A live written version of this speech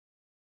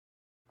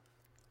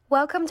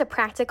Welcome to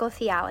Practical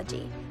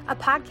Theology, a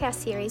podcast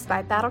series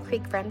by Battle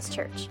Creek Friends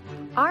Church.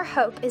 Our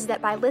hope is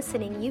that by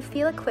listening, you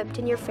feel equipped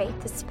in your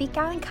faith to speak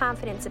out in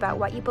confidence about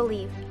what you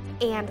believe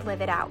and live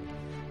it out.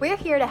 We're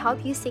here to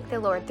help you seek the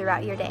Lord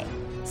throughout your day.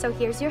 So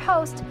here's your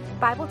host,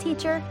 Bible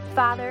teacher,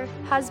 father,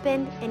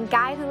 husband, and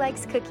guy who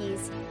likes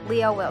cookies,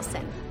 Leo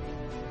Wilson.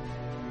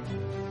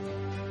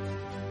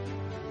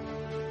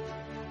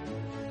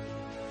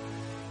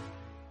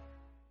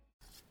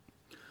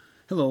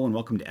 Hello and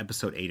welcome to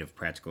episode 8 of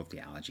Practical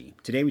Theology.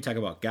 Today we talk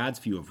about God's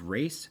view of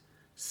race,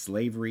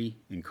 slavery,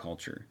 and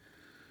culture.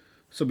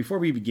 So before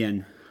we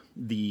begin,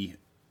 the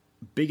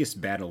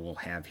biggest battle we'll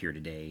have here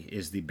today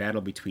is the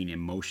battle between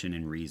emotion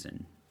and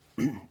reason.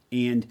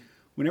 And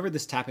whenever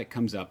this topic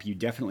comes up, you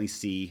definitely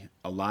see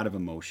a lot of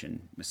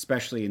emotion,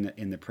 especially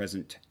in the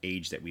present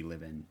age that we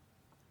live in,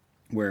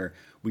 where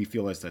we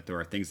feel as that there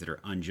are things that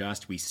are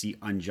unjust. We see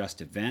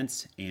unjust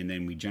events, and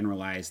then we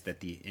generalize that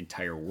the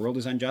entire world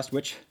is unjust,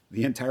 which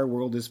the entire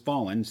world is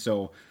fallen,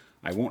 so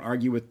I won't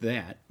argue with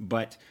that.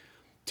 But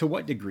to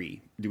what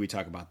degree do we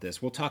talk about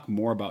this? We'll talk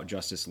more about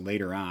justice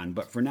later on,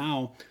 but for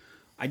now,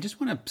 I just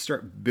want to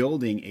start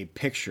building a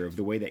picture of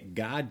the way that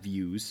God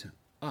views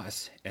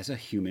us as a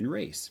human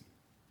race.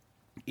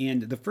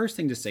 And the first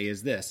thing to say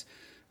is this.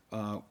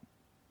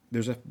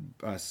 There's a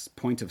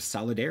point of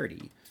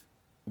solidarity.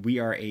 We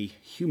are a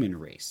human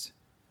race.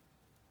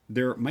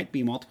 There might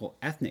be multiple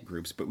ethnic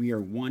groups, but we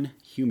are one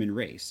human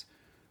race,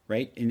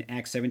 right? In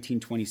Acts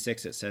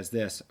 17:26, it says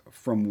this,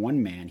 "From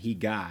one man, he,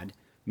 God,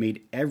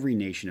 made every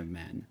nation of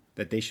men,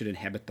 that they should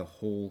inhabit the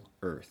whole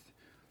earth,"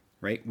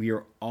 right? We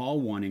are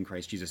all one in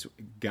Christ Jesus.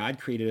 God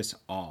created us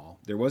all.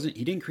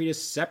 He didn't create us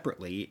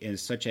separately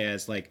as such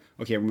as like,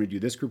 okay, I'm going to do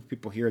this group of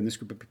people here and this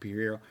group of people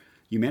here.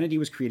 Humanity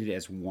was created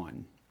as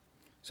one.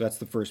 So that's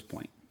the first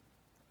point.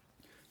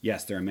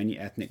 Yes, there are many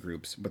ethnic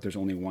groups, but there's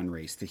only one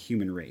race. The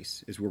human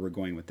race is where we're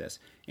going with this.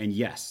 And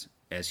yes,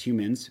 as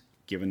humans,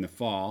 given the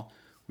fall,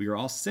 we are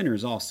all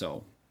sinners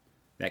also.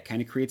 That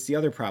kind of creates the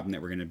other problem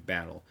that we're going to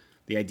battle.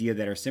 The idea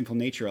that our sinful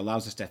nature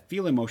allows us to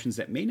feel emotions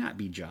that may not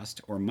be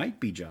just or might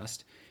be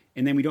just,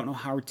 and then we don't know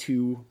how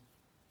to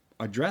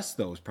address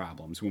those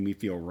problems when we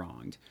feel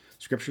wronged.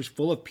 Scripture's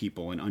full of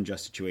people in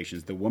unjust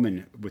situations. The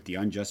woman with the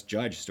unjust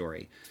judge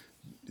story.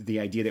 The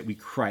idea that we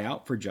cry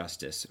out for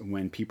justice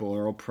when people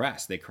are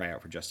oppressed, they cry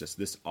out for justice.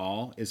 This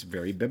all is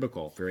very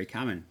biblical, very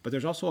common. But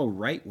there's also a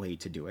right way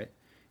to do it,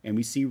 and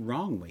we see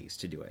wrong ways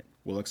to do it.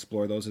 We'll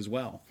explore those as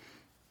well.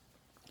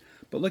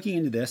 But looking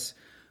into this,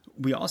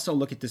 we also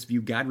look at this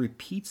view. God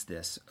repeats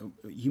this.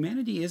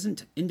 Humanity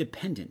isn't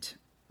independent,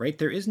 right?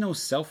 There is no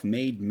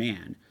self-made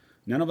man.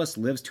 None of us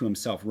lives to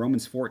himself.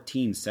 Romans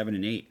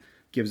 14:7-8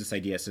 gives this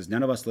idea. It says,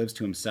 none of us lives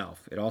to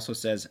himself. It also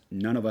says,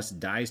 none of us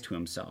dies to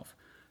himself.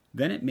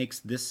 Then it makes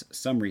this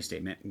summary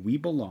statement, we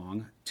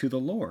belong to the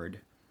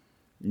Lord.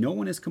 No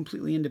one is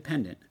completely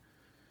independent.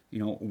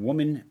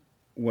 Woman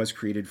was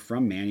created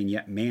from man, and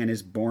yet man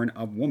is born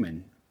of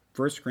woman.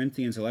 1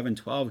 Corinthians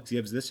 11:12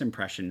 gives this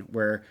impression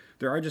where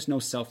there are just no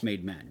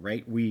self-made men,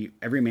 right?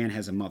 Every man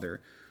has a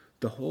mother.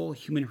 The whole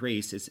human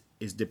race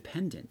is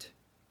dependent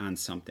on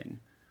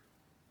something.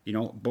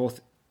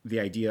 Both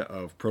the idea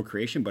of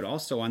procreation, but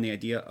also on the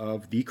idea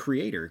of the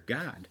Creator,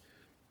 God.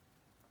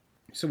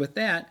 So with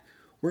that,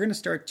 we're going to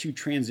start to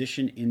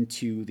transition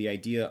into the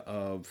idea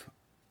of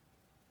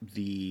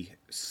the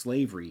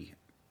slavery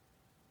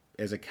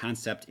as a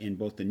concept in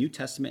both the New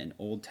Testament and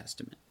Old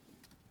Testament.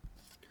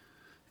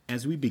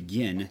 As we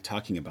begin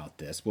talking about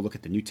this, we'll look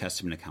at the New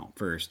Testament account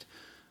first.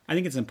 I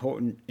think it's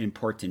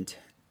important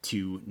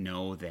to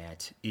know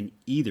that in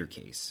either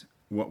case,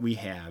 what we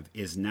have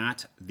is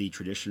not the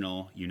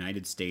traditional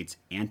United States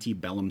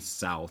antebellum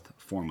South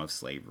form of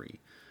slavery.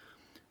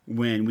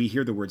 When we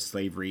hear the word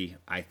slavery,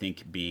 I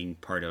think being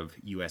part of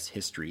U.S.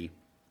 history,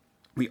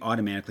 we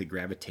automatically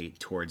gravitate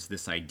towards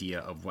this idea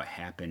of what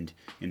happened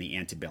in the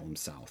antebellum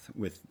South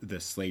with the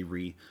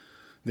slavery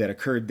that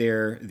occurred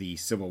there, the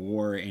Civil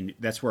War, and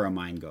that's where our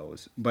mind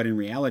goes. But in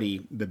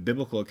reality, the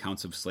biblical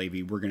accounts of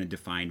slavery, we're going to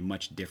define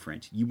much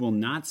different. You will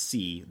not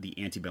see the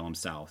antebellum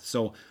South.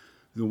 So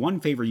the one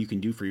favor you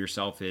can do for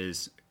yourself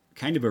is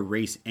kind of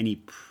erase any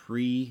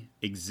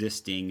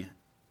pre-existing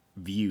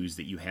views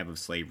that you have of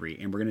slavery,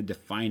 and we're going to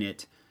define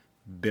it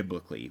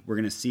biblically. We're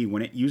going to see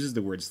when it uses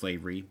the word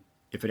slavery,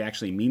 if it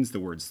actually means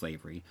the word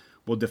slavery.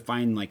 We'll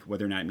define like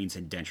whether or not it means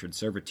indentured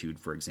servitude,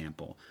 for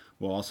example.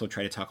 We'll also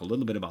try to talk a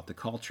little bit about the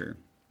culture.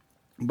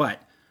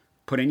 But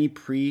put any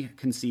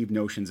preconceived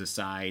notions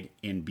aside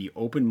and be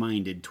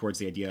open-minded towards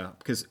the idea,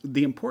 because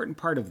the important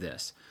part of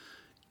this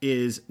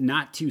is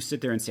not to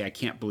sit there and say, I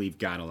can't believe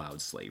God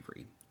allowed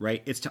slavery,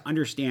 right? It's to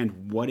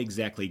understand what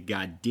exactly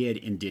God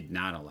did and did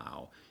not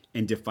allow,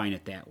 and define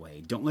it that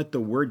way. Don't let the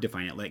word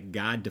define it. Let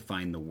God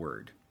define the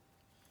word.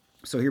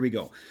 So here we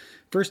go.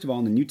 First of all,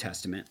 in the New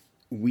Testament,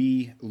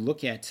 we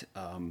look at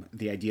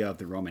the idea of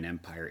the Roman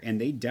Empire, and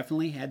they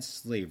definitely had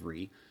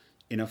slavery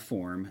in a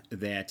form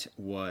that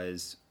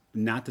was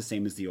not the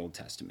same as the Old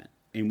Testament.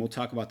 And we'll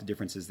talk about the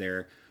differences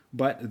there.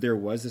 But there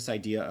was this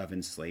idea of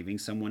enslaving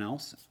someone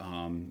else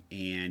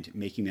and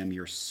making them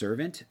your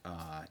servant.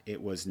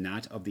 It was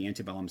not of the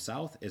antebellum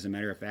South. As a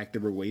matter of fact,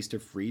 there were ways to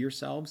free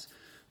yourselves.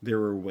 There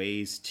were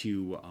ways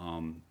to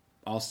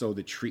also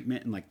the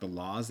treatment and like the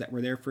laws that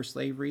were there for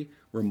slavery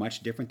were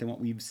much different than what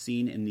we've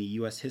seen in the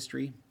U.S.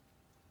 history.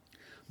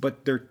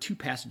 But there are two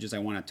passages I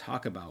want to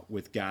talk about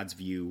with God's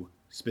view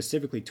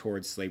specifically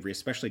towards slavery,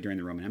 especially during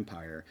the Roman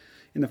Empire.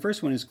 And the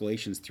first one is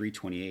Galatians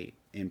 3:28.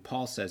 And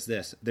Paul says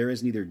this, "There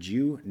is neither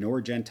Jew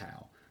nor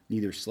Gentile,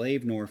 neither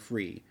slave nor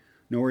free,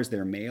 nor is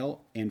there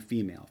male and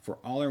female, for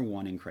all are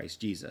one in Christ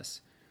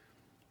Jesus."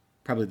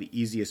 Probably the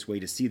easiest way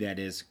to see that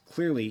is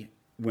clearly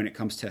when it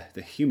comes to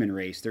the human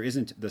race, there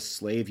isn't the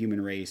slave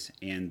human race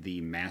and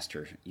the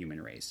master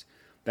human race.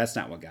 That's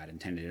not what God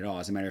intended at all.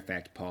 As a matter of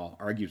fact, Paul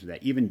argues with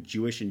that. Even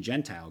Jewish and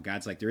Gentile,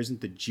 God's like, there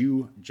isn't the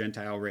Jew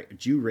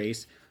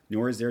race,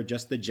 nor is there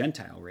just the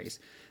Gentile race.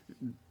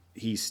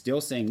 He's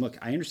still saying, look,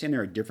 I understand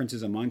there are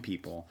differences among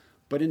people,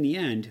 but in the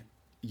end,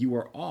 you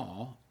are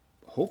all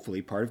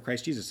hopefully part of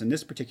Christ Jesus. In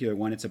this particular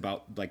one, it's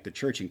about like the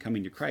church and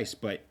coming to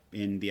Christ, but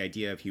in the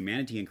idea of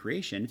humanity and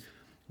creation,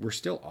 we're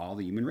still all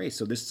the human race.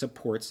 So this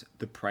supports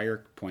the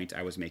prior point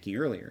I was making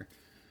earlier.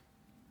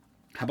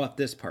 How about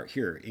this part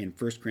here in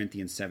 1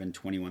 Corinthians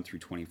 7:21 through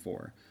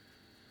 24?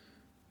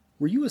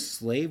 "Were you a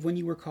slave when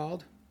you were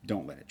called?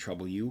 Don't let it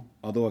trouble you.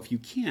 Although if you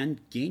can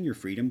gain your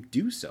freedom,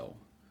 do so.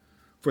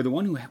 For the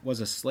one who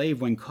was a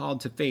slave when called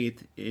to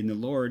faith in the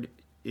Lord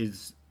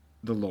is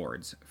the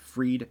Lord's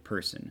freed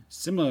person.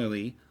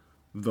 Similarly,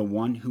 the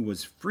one who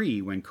was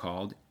free when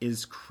called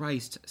is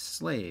Christ's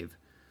slave."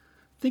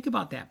 Think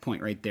about that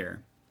point right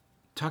there.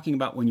 Talking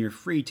about when you're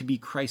free to be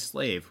Christ's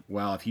slave.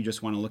 Well, if you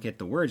just want to look at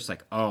the words, it's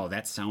like, oh,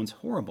 that sounds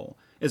horrible.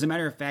 As a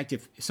matter of fact,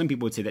 if some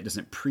people would say that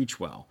doesn't preach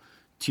well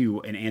to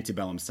an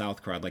antebellum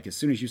South crowd, like as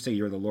soon as you say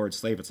you're the Lord's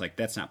slave, it's like,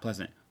 that's not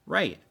pleasant.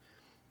 Right.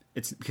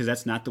 It's because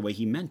that's not the way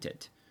he meant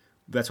it.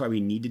 That's why we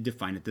need to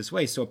define it this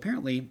way. So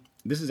apparently,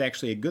 this is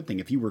actually a good thing.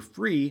 If you were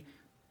free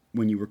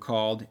when you were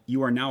called,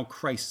 you are now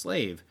Christ's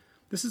slave.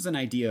 This is an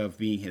idea of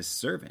being his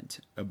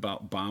servant,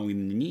 about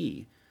bowing the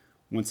knee.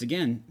 Once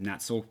again,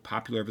 not so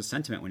popular of a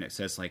sentiment when it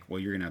says like, well,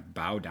 you're going to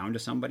bow down to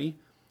somebody.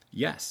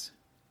 Yes.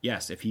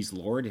 If he's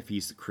Lord, if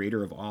he's the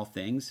creator of all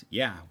things,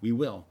 yeah, we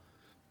will.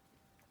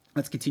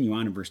 Let's continue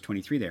on in verse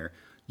 23 there.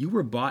 "You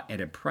were bought at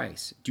a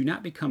price. Do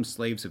not become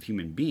slaves of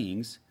human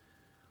beings."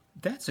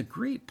 That's a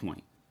great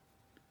point.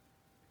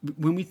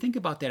 When we think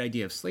about that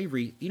idea of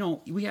slavery,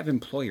 we have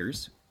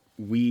employers.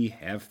 We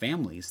have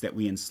families that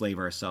we enslave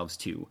ourselves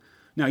to.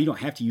 Now, you don't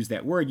have to use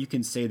that word. You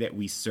can say that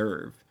we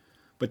serve.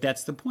 But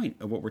that's the point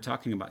of what we're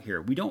talking about here.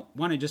 We don't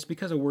want to, just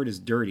because a word is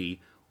dirty,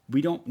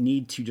 we don't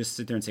need to just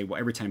sit there and say, well,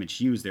 every time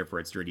it's used, therefore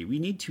it's dirty. We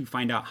need to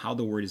find out how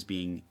the word is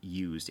being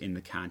used in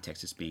the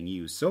context it's being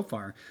used. So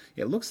far,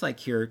 it looks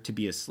like here to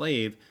be a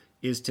slave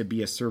is to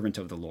be a servant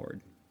of the Lord.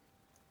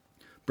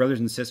 Brothers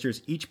and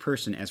sisters, each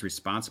person as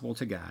responsible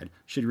to God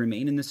should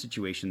remain in the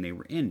situation they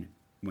were in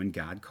when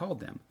God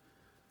called them.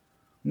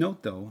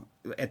 Note, though,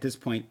 at this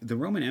point, the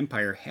Roman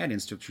Empire had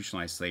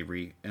institutionalized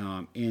slavery,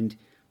 and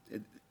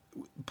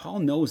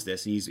Paul knows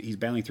this, and he's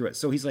battling through it.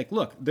 So he's like,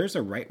 look, there's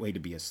a right way to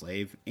be a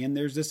slave, and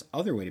there's this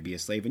other way to be a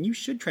slave, and you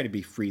should try to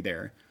be free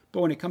there.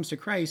 But when it comes to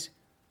Christ,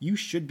 you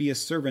should be a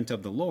servant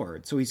of the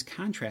Lord. So he's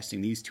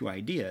contrasting these two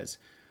ideas.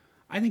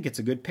 I think it's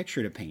a good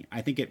picture to paint.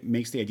 I think it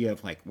makes the idea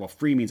of like, well,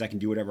 free means I can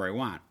do whatever I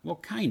want. Well,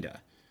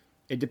 kinda.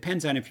 It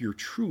depends on if you're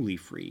truly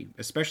free,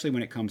 especially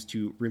when it comes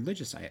to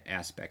religious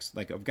aspects,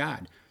 like of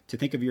God. To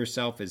think of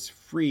yourself as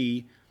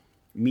free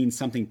means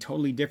something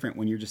totally different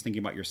when you're just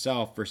thinking about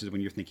yourself versus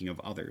when you're thinking of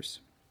others.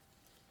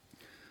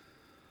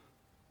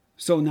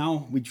 So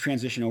now we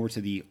transition over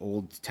to the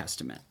Old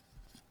Testament.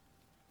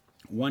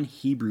 One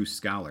Hebrew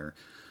scholar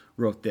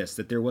wrote this,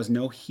 that there was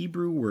no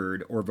Hebrew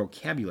word or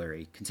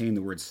vocabulary containing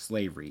the word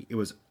slavery. It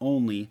was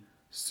only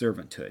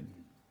servanthood.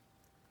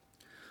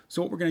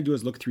 So what we're going to do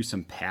is look through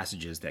some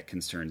passages that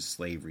concern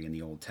slavery in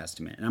the Old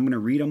Testament. And I'm going to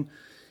read them,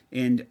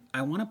 and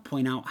I want to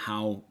point out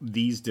how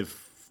these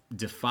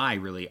defy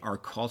really our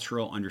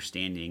cultural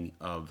understanding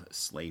of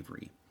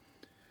slavery.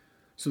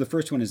 So the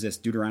first one is this,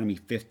 Deuteronomy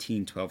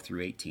 15:12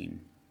 through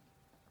 18.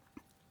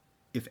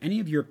 "If any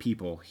of your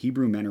people,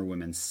 Hebrew men or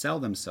women, sell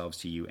themselves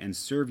to you and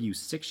serve you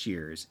 6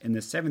 years, in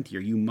the 7th year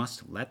you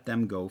must let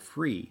them go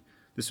free."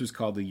 This was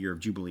called the year of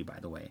Jubilee, by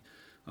the way.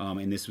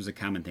 And this was a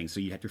common thing. So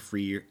you had to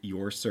free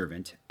your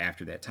servant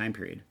after that time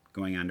period.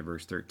 Going on to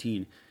verse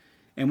 13.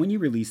 "And when you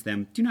release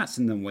them, do not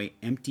send them away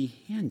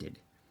empty-handed.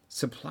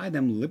 Supply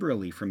them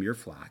liberally from your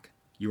flock,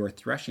 your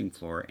threshing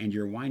floor, and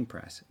your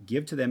winepress.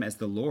 Give to them as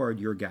the Lord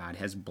your God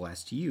has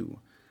blessed you.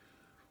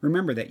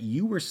 Remember that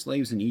you were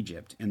slaves in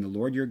Egypt, and the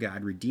Lord your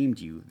God redeemed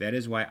you. That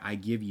is why I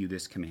give you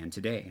this command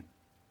today."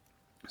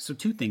 So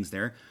 2 things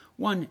there.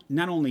 One,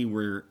 not only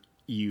were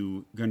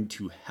you going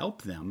to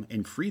help them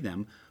and free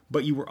them,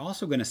 but you were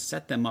also going to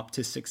set them up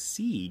to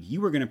succeed. You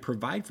were going to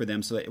provide for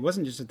them so that it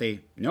wasn't just that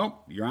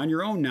nope, you're on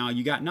your own now,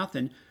 you got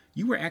nothing.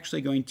 You were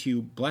actually going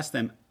to bless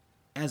them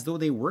as though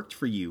they worked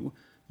for you.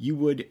 You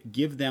would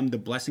give them the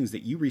blessings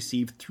that you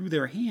received through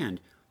their hand.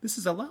 This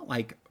is a lot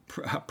like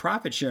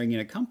profit sharing in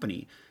a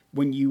company.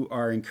 When you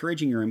are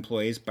encouraging your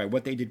employees by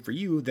what they did for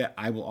you, that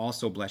I will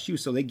also bless you.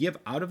 So they give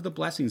out of the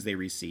blessings they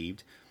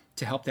received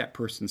to help that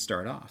person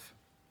start off.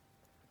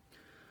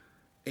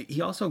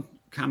 He also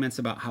comments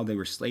about how they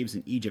were slaves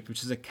in Egypt,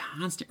 which is a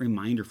constant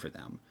reminder for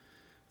them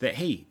that,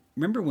 hey,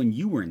 remember when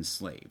you were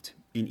enslaved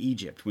in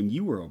Egypt, when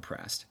you were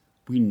oppressed?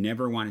 We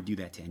never want to do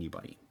that to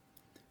anybody.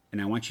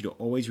 And I want you to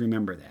always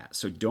remember that.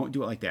 So don't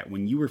do it like that.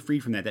 When you were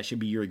freed from that, that should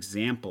be your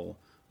example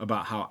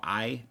about how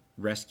I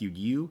rescued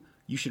you.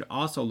 You should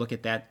also look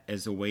at that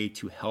as a way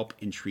to help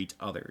and treat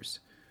others.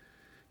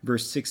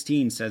 Verse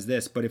 16 says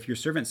this, but if your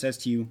servant says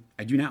to you,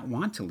 I do not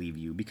want to leave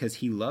you because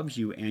he loves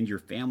you and your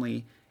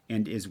family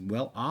and is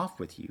well off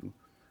with you,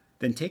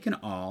 then take an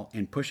awl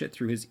and push it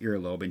through his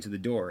earlobe into the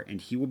door,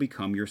 and he will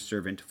become your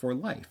servant for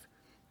life.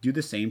 Do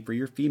the same for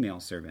your female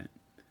servant.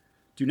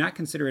 Do not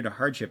consider it a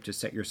hardship to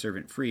set your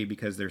servant free,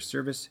 because their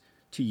service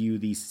to you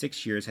these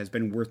 6 years has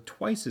been worth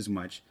twice as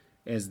much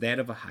as that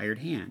of a hired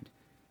hand,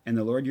 and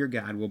the Lord your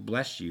God will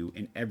bless you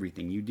in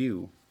everything you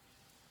do.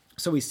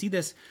 So we see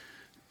this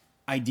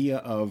idea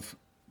of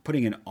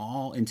putting an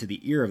awl into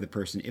the ear of the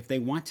person if they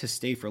want to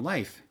stay for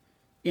life.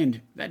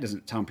 And that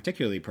doesn't sound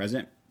particularly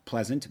pleasant,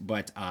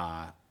 but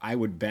I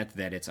would bet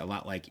that it's a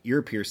lot like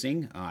ear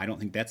piercing. I don't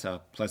think that's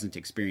a pleasant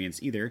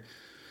experience either.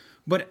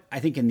 But I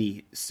think in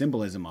the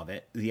symbolism of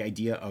it, the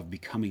idea of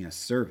becoming a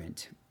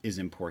servant is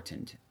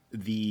important.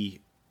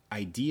 The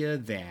idea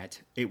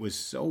that it was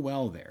so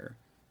well there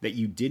that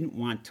you didn't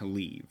want to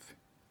leave.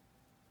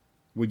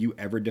 Would you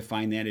ever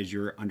define that as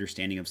your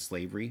understanding of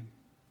slavery?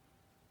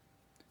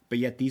 But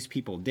yet these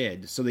people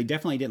did. So they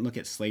definitely didn't look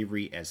at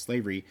slavery as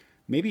slavery.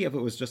 Maybe if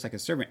it was just like a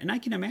servant. And I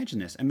can imagine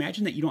this.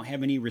 Imagine that you don't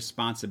have any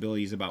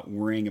responsibilities about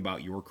worrying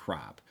about your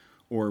crop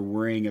or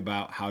worrying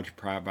about how to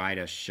provide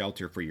a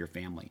shelter for your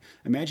family.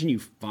 Imagine you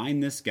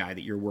find this guy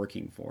that you're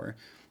working for,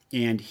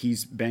 and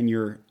he's been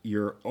your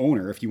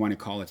owner, if you want to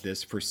call it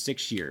this, for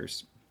 6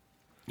 years.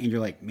 And you're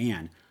like,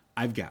 man,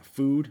 I've got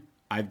food,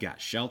 I've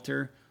got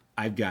shelter,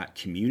 I've got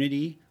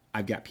community,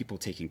 I've got people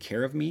taking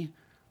care of me.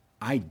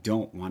 I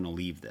don't want to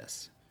leave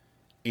this.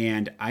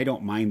 And I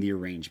don't mind the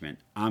arrangement.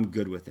 I'm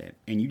good with it.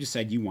 And you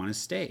decide you want to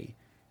stay.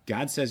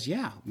 God says,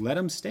 yeah, let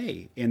them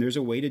stay. And there's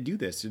a way to do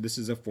this. This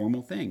is a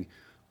formal thing.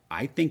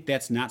 I think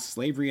that's not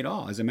slavery at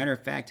all. As a matter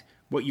of fact,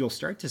 what you'll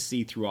start to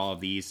see through all of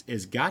these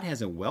is God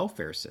has a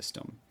welfare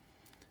system.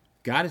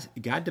 God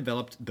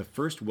developed the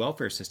first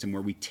welfare system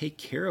where we take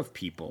care of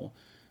people.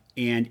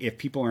 And if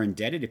people are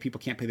indebted, if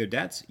people can't pay their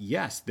debts,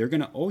 yes, they're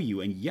going to owe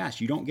you. And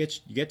yes, you don't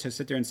get to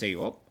sit there and say,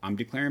 oh, I'm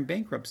declaring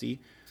bankruptcy.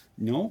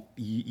 No,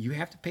 you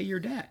have to pay your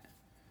debt.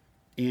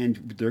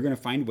 And they're going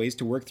to find ways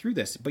to work through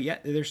this. But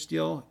yet they're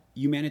still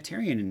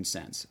humanitarian in a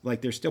sense.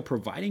 Like they're still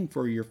providing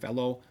for your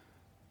fellow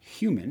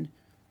human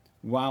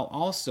while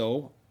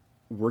also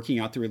working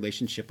out the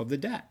relationship of the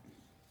debt.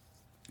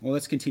 Well,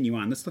 let's continue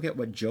on. Let's look at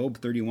what Job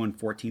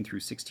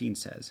 31:14-16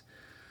 says.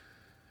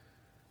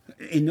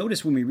 And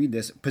notice when we read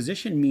this,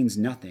 position means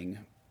nothing.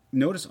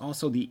 Notice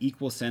also the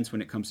equal sense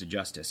when it comes to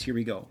justice. Here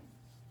we go.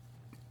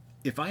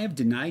 If I have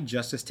denied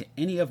justice to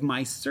any of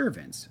my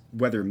servants,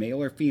 whether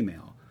male or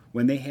female,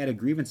 when they had a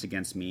grievance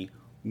against me,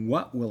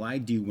 what will I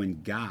do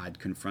when God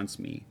confronts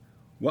me?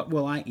 What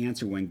will I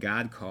answer when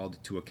God called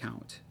to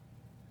account?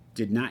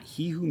 Did not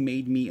he who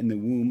made me in the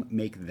womb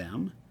make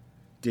them?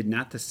 Did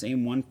not the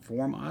same one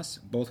form us,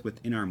 both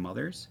within our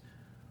mothers?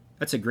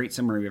 That's a great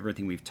summary of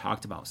everything we've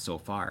talked about so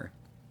far.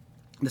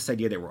 This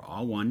idea that we're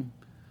all one,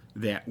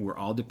 that we're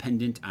all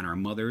dependent on our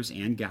mothers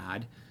and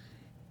God.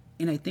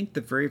 And I think the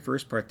very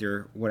first part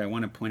there, what I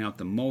want to point out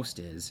the most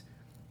is,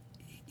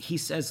 he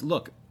says,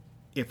 look,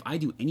 if I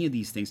do any of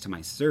these things to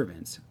my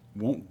servants,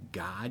 won't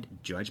God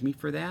judge me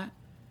for that?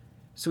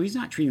 So he's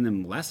not treating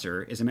them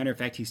lesser. As a matter of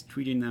fact, he's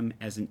treating them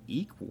as an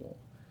equal.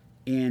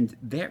 And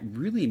that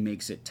really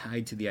makes it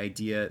tied to the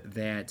idea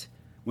that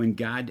when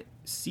God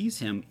sees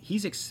him,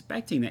 he's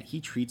expecting that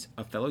he treats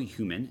a fellow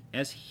human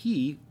as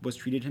he was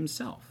treated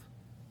himself.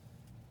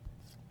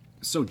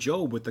 So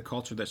Job, with the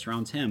culture that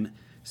surrounds him,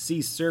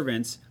 sees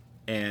servants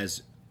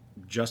as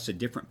just a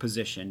different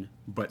position,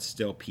 but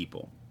still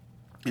people,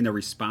 and the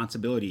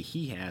responsibility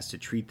he has to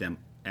treat them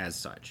as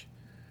such.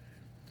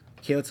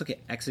 Okay, let's look at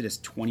Exodus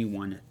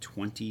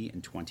 21:20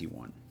 and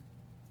 21.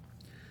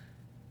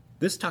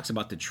 This talks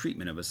about the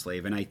treatment of a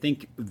slave, and I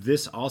think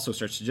this also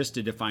starts just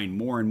to define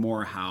more and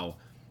more how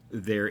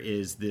there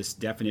is this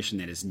definition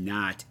that is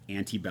not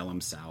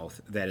antebellum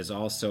South, that is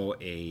also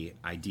a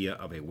idea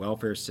of a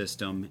welfare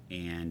system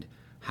and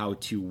how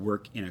to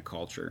work in a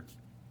culture.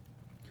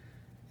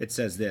 It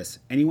says this: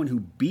 anyone who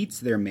beats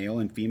their male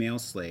and female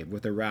slave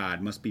with a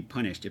rod must be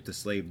punished if the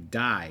slave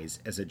dies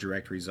as a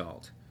direct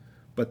result.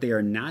 But they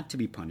are not to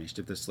be punished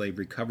if the slave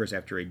recovers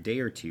after a day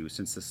or two,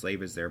 since the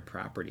slave is their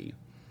property.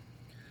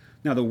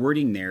 Now, the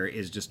wording there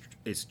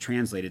is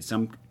translated.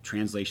 Some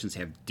translations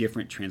have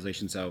different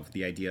translations of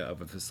the idea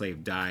of if a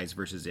slave dies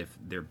versus if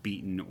they're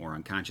beaten or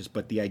unconscious.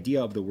 But the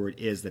idea of the word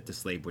is that the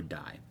slave would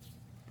die.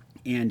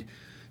 And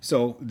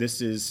so this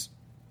is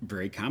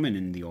very common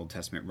in the Old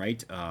Testament,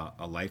 right?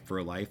 A life for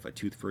a life, a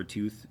tooth for a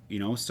tooth,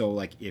 So,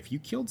 like, if you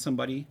killed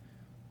somebody,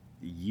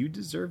 you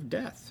deserve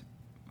death.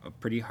 A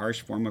pretty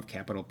harsh form of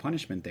capital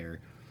punishment there.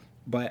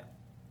 But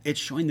it's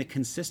showing the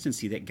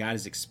consistency that God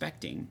is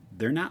expecting.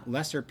 They're not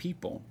lesser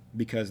people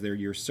because they're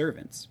your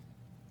servants,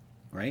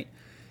 right?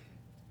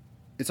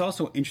 It's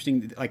also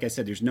interesting, like I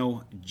said, there's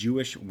no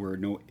Jewish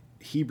word, no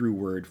Hebrew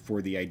word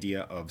for the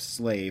idea of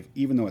slave,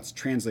 even though it's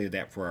translated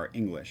that for our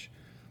English.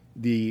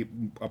 The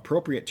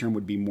appropriate term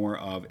would be more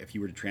of, if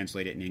you were to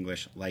translate it in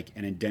English, like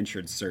an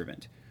indentured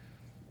servant.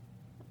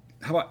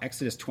 How about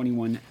Exodus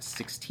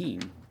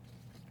 21:16?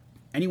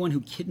 Anyone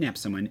who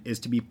kidnaps someone is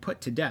to be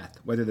put to death,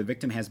 whether the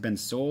victim has been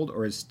sold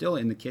or is still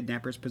in the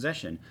kidnapper's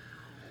possession.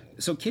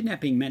 So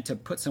kidnapping meant to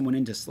put someone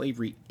into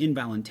slavery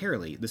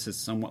involuntarily. This is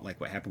somewhat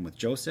like what happened with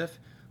Joseph,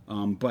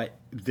 but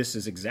this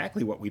is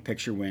exactly what we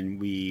picture when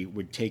we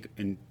would take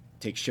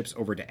ships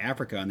over to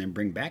Africa and then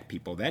bring back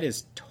people. That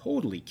is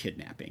totally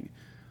kidnapping.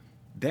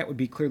 That would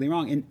be clearly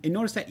wrong. And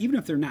notice that even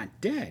if they're not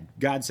dead,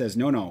 God says,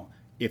 no,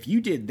 if you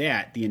did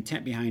that, the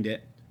intent behind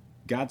it,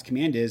 God's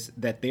command is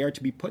that they are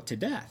to be put to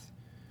death.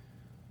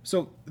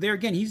 So there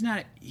again,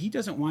 he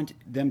doesn't want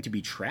them to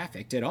be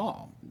trafficked at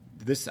all.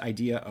 This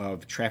idea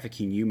of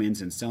trafficking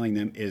humans and selling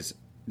them is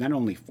not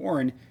only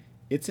foreign,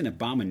 it's an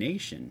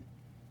abomination.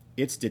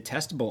 It's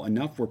detestable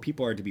enough where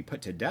people are to be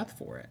put to death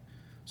for it.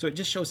 So it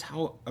just shows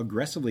how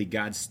aggressively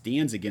God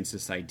stands against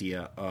this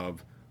idea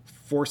of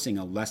forcing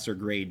a lesser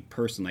grade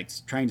person, like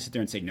trying to sit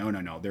there and say, no,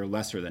 they're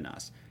lesser than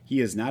us.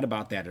 He is not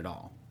about that at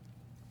all.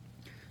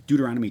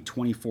 Deuteronomy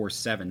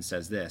 24:7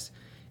 says this: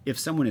 if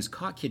someone is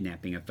caught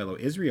kidnapping a fellow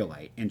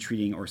Israelite and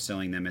treating or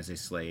selling them as a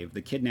slave,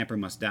 the kidnapper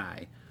must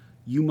die.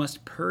 You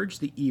must purge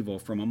the evil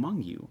from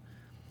among you.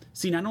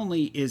 See, not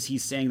only is he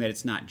saying that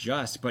it's not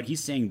just, but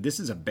he's saying this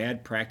is a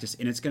bad practice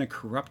and it's going to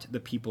corrupt the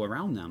people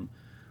around them,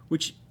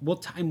 which we'll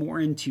tie more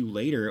into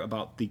later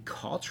about the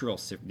cultural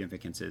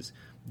significances.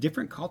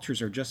 Different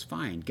cultures are just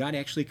fine. God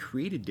actually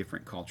created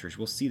different cultures.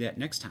 We'll see that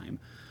next time.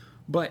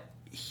 But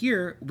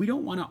here, we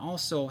don't want to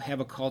also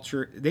have a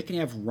culture. They can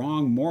have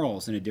wrong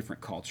morals in a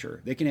different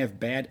culture. They can have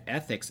bad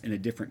ethics in a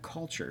different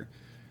culture.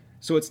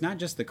 So it's not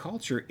just the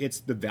culture, it's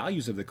the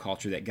values of the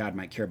culture that God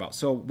might care about.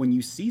 So when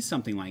you see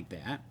something like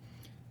that,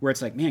 where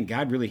it's like, man,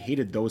 God really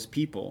hated those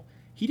people,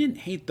 he didn't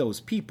hate those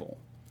people.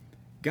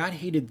 God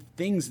hated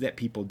things that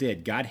people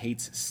did. God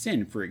hates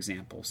sin, for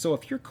example. So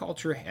if your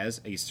culture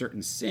has a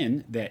certain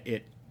sin that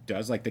it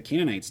does, like the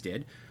Canaanites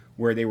did,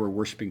 where they were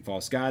worshiping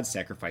false gods,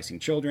 sacrificing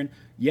children,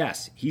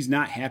 yes, he's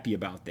not happy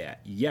about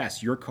that.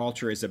 Yes, your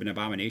culture is an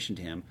abomination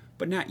to him,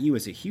 but not you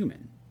as a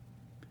human.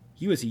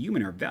 You as a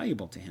human are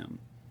valuable to him.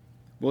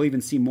 We'll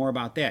even see more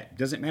about that.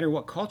 Doesn't matter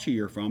what culture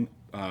you're from.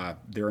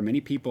 There are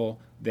many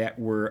people that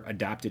were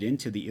adopted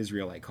into the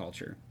Israelite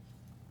culture.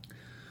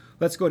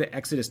 Let's go to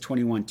Exodus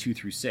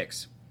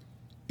 21:2-6.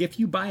 If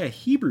you buy a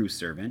Hebrew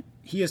servant,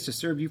 he is to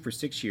serve you for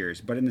 6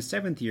 years, but in the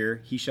 7th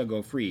year he shall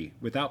go free,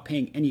 without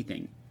paying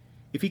anything.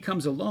 If he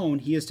comes alone,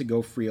 he is to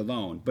go free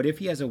alone. But if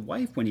he has a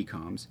wife when he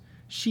comes,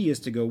 she is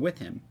to go with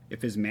him.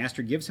 If his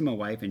master gives him a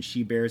wife and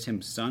she bears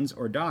him sons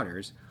or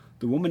daughters,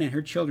 the woman and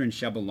her children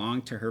shall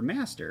belong to her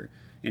master,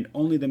 and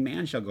only the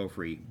man shall go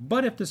free.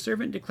 But if the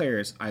servant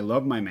declares, I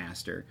love my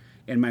master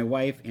and my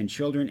wife and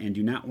children and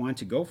does not want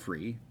to go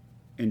free,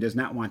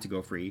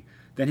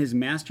 then his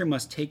master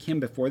must take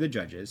him before the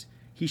judges.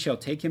 He shall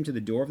take him to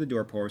the door of the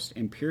doorpost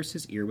and pierce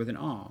his ear with an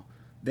awl.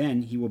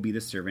 Then he will be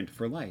the servant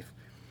for life.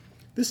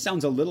 This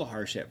sounds a little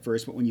harsh at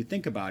first, but when you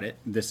think about it,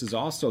 this is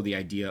also the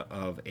idea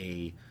of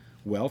a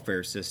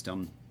welfare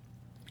system.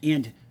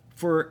 And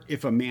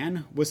if a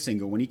man was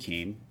single when he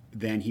came,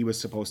 then he was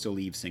supposed to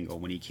leave single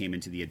when he came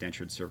into the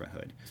indentured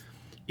servanthood.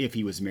 If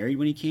he was married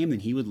when he came, then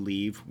he would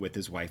leave with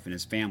his wife and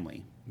his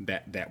family.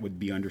 That would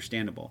be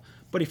understandable.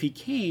 But if he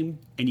came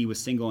and he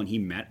was single and he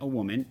met a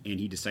woman and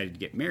he decided to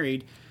get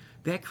married,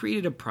 that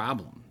created a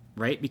problem,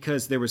 right?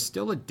 Because there was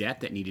still a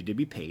debt that needed to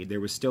be paid. There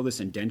was still this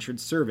indentured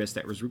service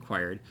that was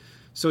required.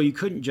 So you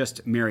couldn't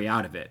just marry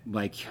out of it,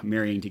 like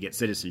marrying to get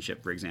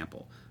citizenship, for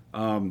example.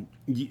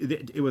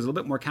 It was a little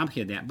bit more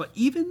complicated than that. But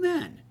even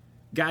then,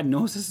 God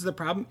knows this is a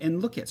problem,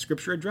 and look at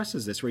Scripture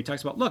addresses this, where he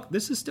talks about, look,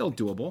 this is still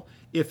doable.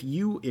 If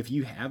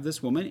you have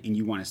this woman and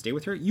you want to stay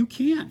with her, you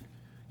can.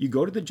 You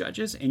go to the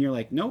judges and you're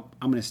like, nope,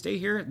 I'm going to stay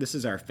here. This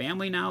is our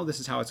family now.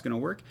 This is how it's going to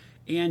work.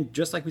 And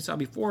just like we saw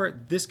before,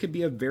 this could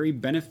be a very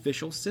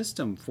beneficial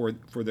system for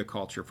the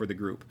culture, for the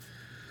group.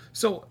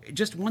 So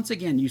just once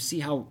again, you see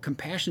how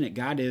compassionate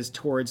God is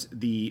towards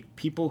the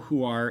people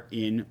who are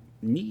in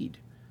need.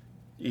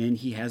 And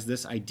he has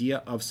this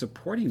idea of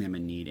supporting them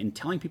in need and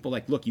telling people,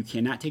 like, look, you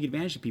cannot take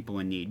advantage of people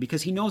in need,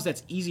 because he knows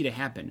that's easy to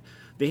happen.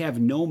 They have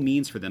no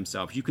means for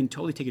themselves. You can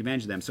totally take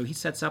advantage of them. So he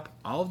sets up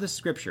all of this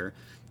Scripture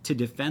to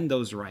defend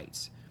those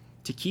rights,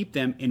 to keep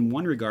them, in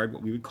one regard,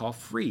 what we would call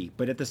free,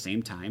 but at the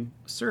same time,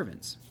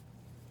 servants.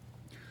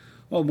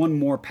 Well, one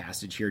more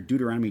passage here,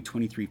 Deuteronomy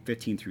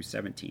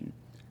 23:15-17.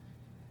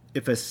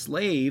 If a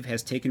slave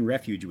has taken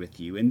refuge with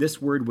you, and this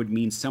word would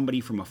mean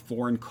somebody from a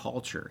foreign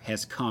culture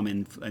has come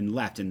and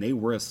left, and they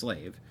were a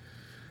slave,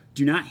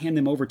 Do not hand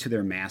them over to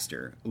their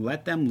master.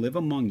 Let them live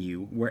among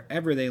you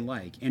wherever they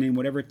like and in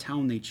whatever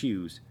town they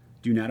choose.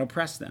 Do not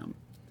oppress them.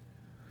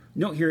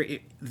 Note here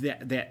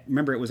that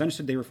remember, it was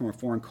understood they were from a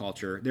foreign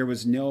culture. There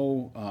was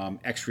no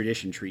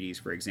extradition treaties,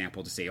 for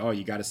example, to say, oh,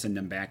 you got to send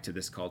them back to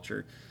this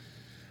culture.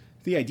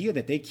 The idea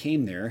that they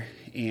came there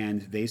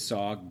and they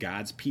saw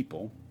God's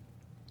people,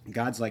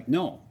 God's like,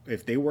 no,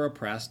 if they were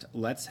oppressed,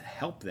 let's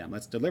help them.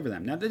 Let's deliver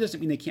them. Now, that doesn't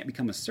mean they can't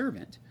become a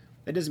servant.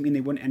 That doesn't mean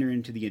they wouldn't enter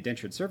into the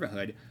indentured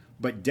servanthood,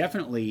 but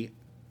definitely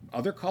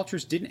other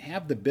cultures didn't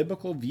have the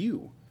biblical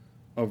view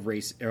of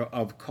race,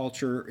 of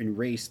culture and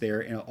race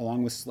there,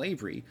 along with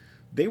slavery.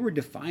 They were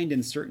defined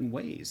in certain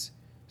ways.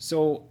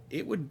 So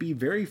it would be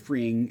very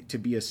freeing to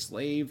be a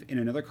slave in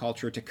another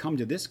culture, to come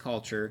to this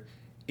culture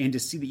and to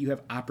see that you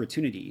have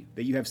opportunity,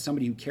 that you have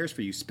somebody who cares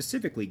for you,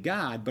 specifically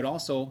God, but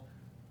also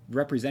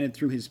represented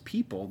through his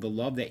people, the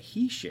love that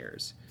he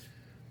shares.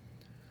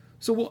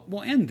 So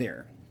we'll end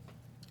there.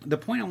 The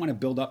point I want to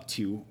build up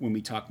to when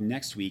we talk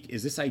next week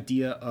is this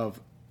idea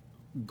of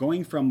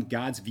going from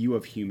God's view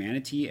of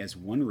humanity as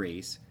one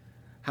race,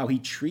 how he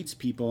treats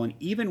people, and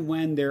even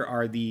when there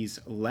are these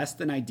less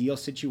than ideal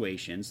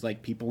situations,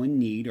 like people in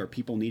need or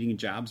people needing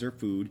jobs or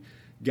food,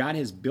 God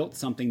has built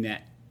something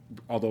that,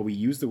 although we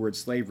use the word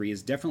slavery,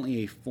 is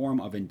definitely a form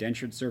of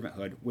indentured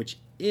servanthood, which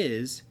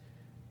is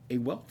a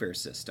welfare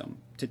system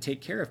to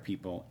take care of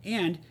people.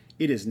 And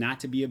it is not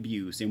to be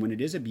abused. And when it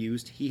is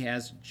abused, he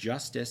has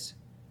justice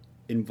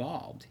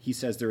involved. He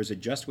says there is a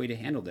just way to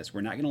handle this.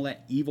 We're not going to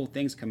let evil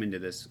things come into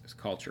this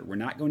culture. We're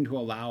not going to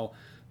allow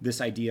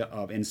this idea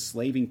of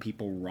enslaving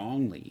people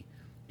wrongly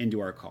into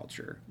our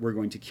culture. We're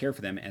going to care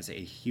for them as a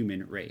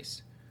human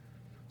race.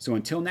 So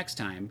until next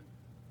time,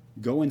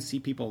 go and see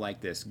people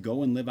like this.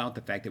 Go and live out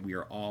the fact that we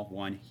are all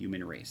one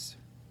human race.